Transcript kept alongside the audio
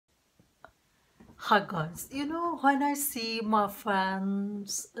Hi guys, when I see my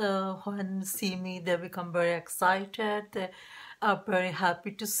friends, when see me, they become very excited. They are very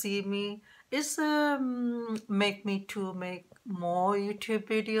happy to see me. It's make me to make more YouTube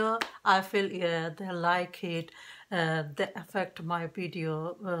video. I feel yeah they like it. They affect my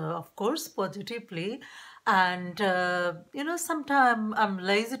video, of course, positively. And sometimes I'm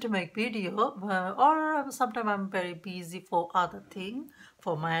lazy to make video, or sometimes I'm very busy for other thing,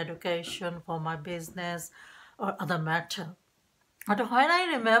 for my education, for my business, or other matter. But when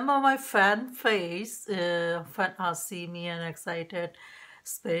I remember my fan face, when I see me and excited,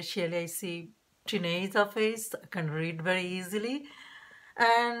 especially I see teenager face, I can read very easily.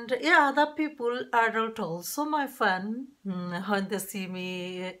 And yeah, other people, adult also my fan, when they see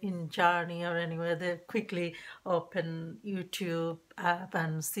me in journey or anywhere, they quickly open YouTube app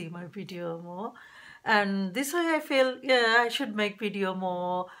and see my video more. And this way I feel, yeah, I should make video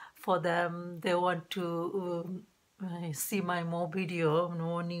more for them. They want to see my more video,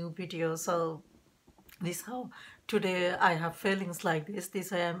 more new video. So this how today I have feelings like this.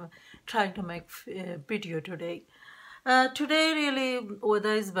 This I am trying to make video today. Today really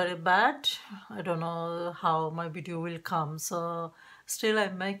weather is very bad. I don't know how my video will come. So still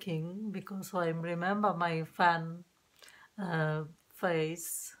I'm making because I remember my fan uh,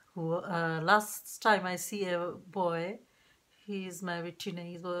 face. Who last time I see a boy, he is maybe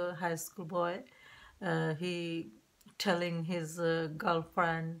teenager, high school boy. He telling his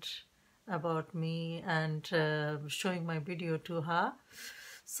girlfriend about me and showing my video to her.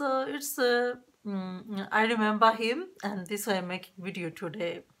 So it's I remember him, and this way I'm making video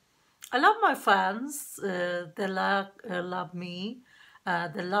today. I love my fans. They love me.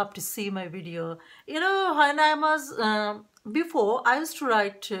 They love to see my video. When I was before, I used to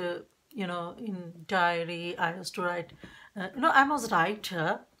write. In diary, I used to write. I was a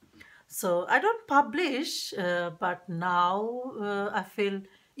writer, so I don't publish. But now I feel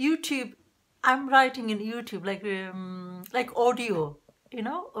YouTube. I'm writing in YouTube like audio.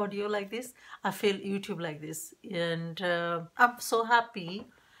 Audio like this. I feel YouTube like this, and I'm so happy.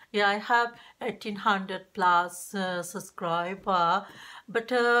 Yeah, I have 1800 plus subscriber, but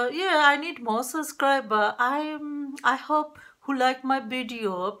yeah, I need more subscriber. I hope who like my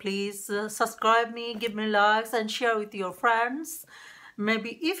video, please subscribe me, give me likes, and share with your friends.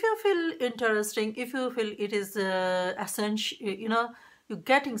 Maybe if you feel interesting, if you feel it is essential, you're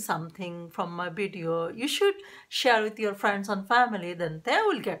getting something from my video, you should share with your friends and family, then they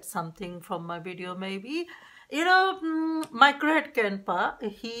will get something from my video. Maybe my great grandpa,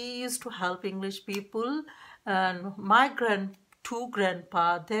 he used to help English people, and my two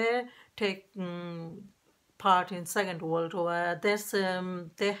grandpa, they take part in Second World War.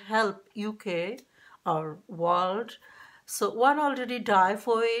 They help UK or world. So one already died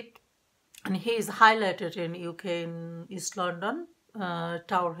for it, and he is highlighted in UK in East London,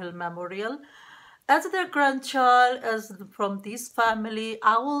 Tower Hill Memorial. As their grandchild, as from this family,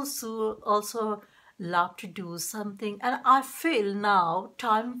 I also love to do something, and I feel now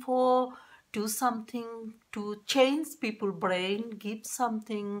time for do something to change people brain, give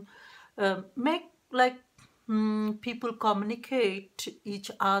something, make like people communicate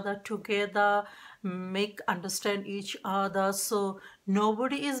each other together, make understand each other, so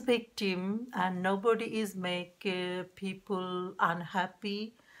nobody is victim and nobody is make people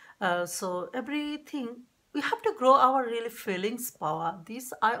unhappy. So everything, we have to grow our really feelings power.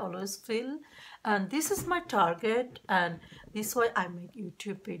 This I always feel, and this is my target, and this way I make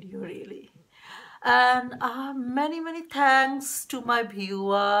YouTube video really. And many thanks to my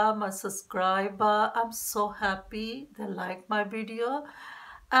viewer, my subscriber. I'm so happy they like my video,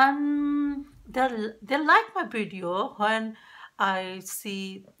 and they like my video when I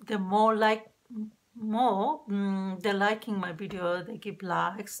see the more like more they're liking my video, they give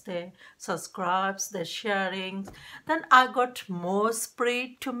likes, they subscribes, they're sharing, then I got more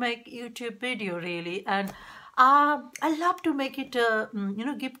spirit to make YouTube video really. And I love to make it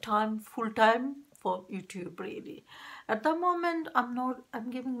give time, full time for YouTube really. At the moment I'm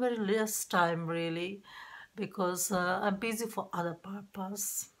giving very less time really, because I'm busy for other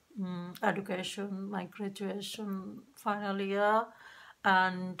purpose, education, my graduation final year,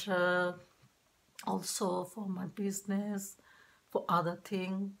 and also for my business, for other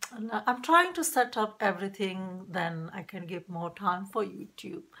thing. And I'm trying to set up everything, then I can give more time for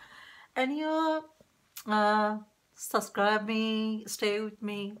YouTube. And you subscribe me, stay with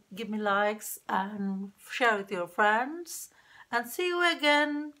me, give me likes, and share with your friends, and see you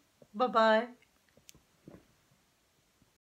again. Bye bye.